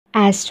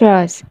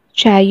Astro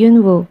Cha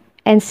Eun Woo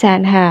and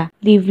Sanha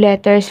leave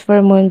letters for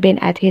Moonbin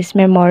at his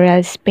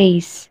memorial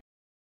space.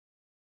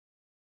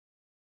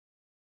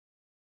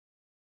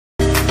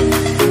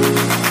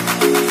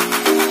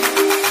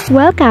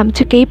 Welcome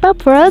to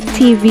Kpop World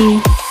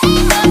TV.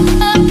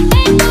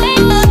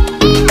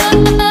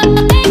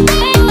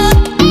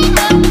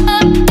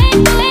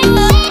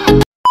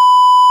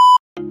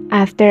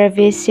 After a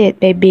visit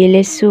by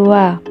Billy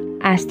Sua,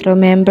 Astro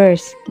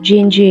members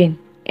Jinjin,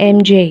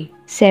 MJ,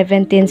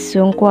 17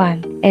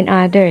 Sungkwan, and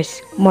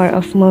others, more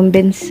of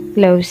Moonbin's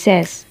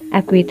closest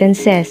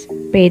acquaintances,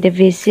 paid a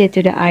visit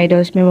to the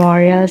idol's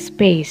memorial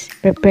space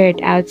prepared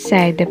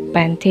outside the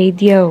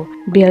Pantadio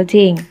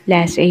building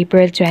last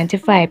April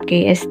 25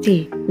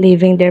 KST,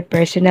 leaving their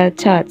personal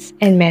thoughts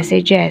and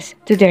messages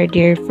to their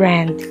dear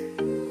friend.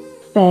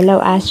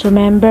 Fellow Astro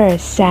members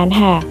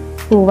Sanha,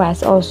 who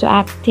was also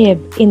active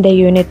in the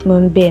unit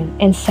Moonbin,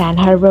 and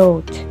Sanha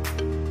wrote,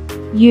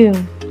 "Young,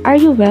 are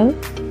you well?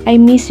 I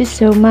miss you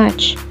so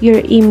much. Your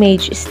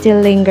image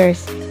still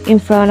lingers in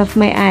front of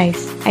my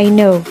eyes. I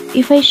know,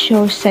 if I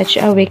show such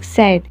a weak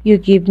side, you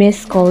give me a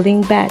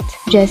scolding back.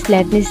 Just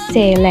let me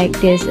stay like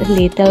this a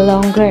little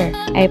longer.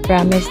 I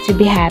promise to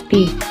be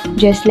happy,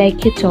 just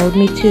like you told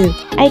me to.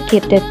 I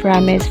keep that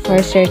promise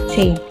for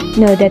certain.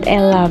 Know that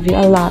I love you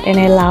a lot and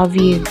I love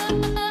you."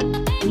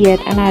 Yet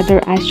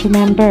another Astro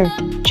member,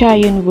 Cha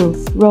Eun Woo,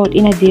 wrote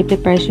in a deeply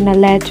personal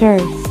letter,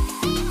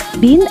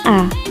 "Bin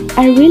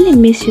I really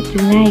miss you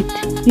tonight,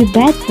 you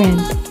bad friend.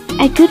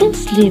 I couldn't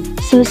sleep,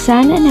 so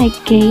Sanha and I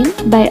came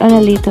by on a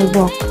little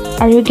walk.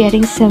 Are you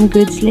getting some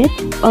good sleep?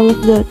 All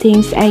of the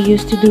things I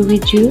used to do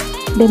with you,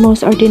 the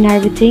most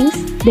ordinary things,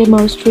 the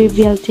most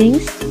trivial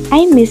things,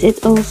 I miss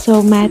it all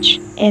so much,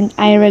 and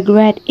I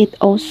regret it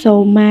all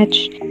so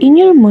much. In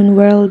your moon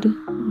world,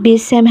 be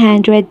some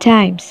 100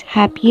 times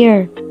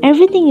happier.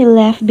 Everything you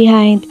left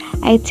behind,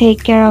 I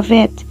take care of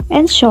it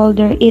and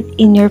shoulder it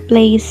in your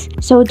place.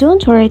 So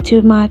don't worry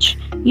too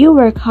much. You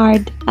work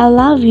hard. I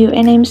love you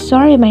and I'm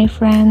sorry, my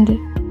friend."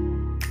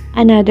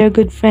 Another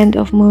good friend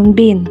of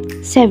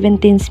Moonbin,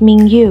 17's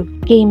Mingyu,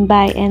 came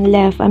by and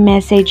left a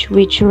message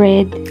which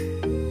read,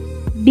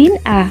 "Bin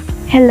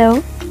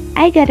hello.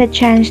 I got a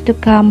chance to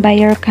come by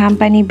your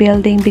company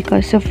building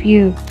because of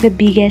you. The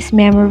biggest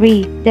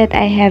memory that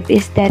I have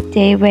is that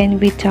day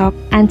when we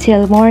talked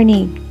until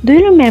morning. Do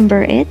you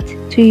remember it?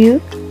 To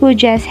you, who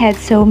just had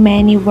so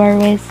many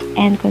worries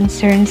and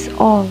concerns,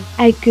 all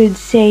I could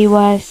say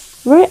was,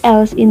 where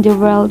else in the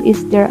world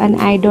is there an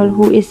idol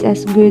who is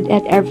as good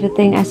at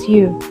everything as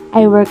you?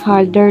 I work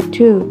harder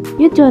too.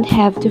 You don't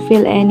have to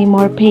feel any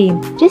more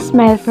pain. Just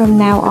smile from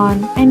now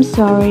on. I'm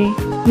sorry.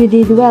 You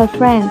did well,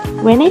 friend.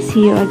 When I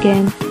see you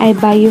again, I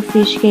buy you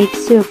fish cake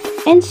soup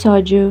and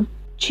soju.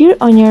 Cheer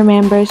on your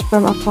members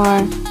from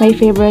afar. My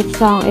favorite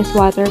song is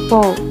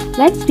Waterfall.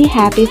 Let's be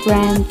happy,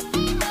 friend."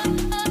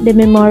 The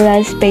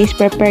memorial space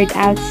prepared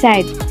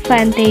outside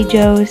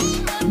Fantagio's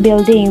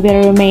building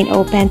will remain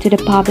open to the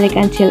public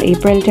until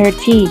April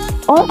 30.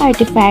 All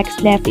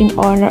artifacts left in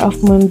honor of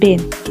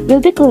Moonbin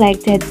will be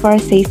collected for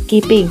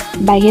safekeeping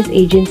by his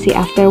agency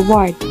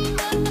afterward.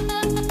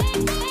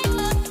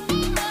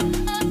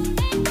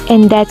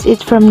 And that's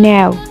it from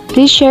now.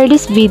 Please share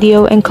this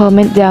video and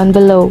comment down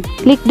below.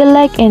 Click the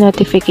like and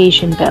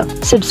notification bell.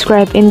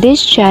 Subscribe in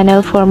this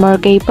channel for more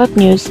K-pop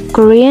news,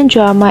 Korean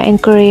drama and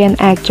Korean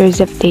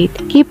actors update.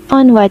 Keep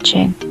on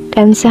watching.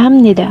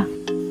 감사합니다.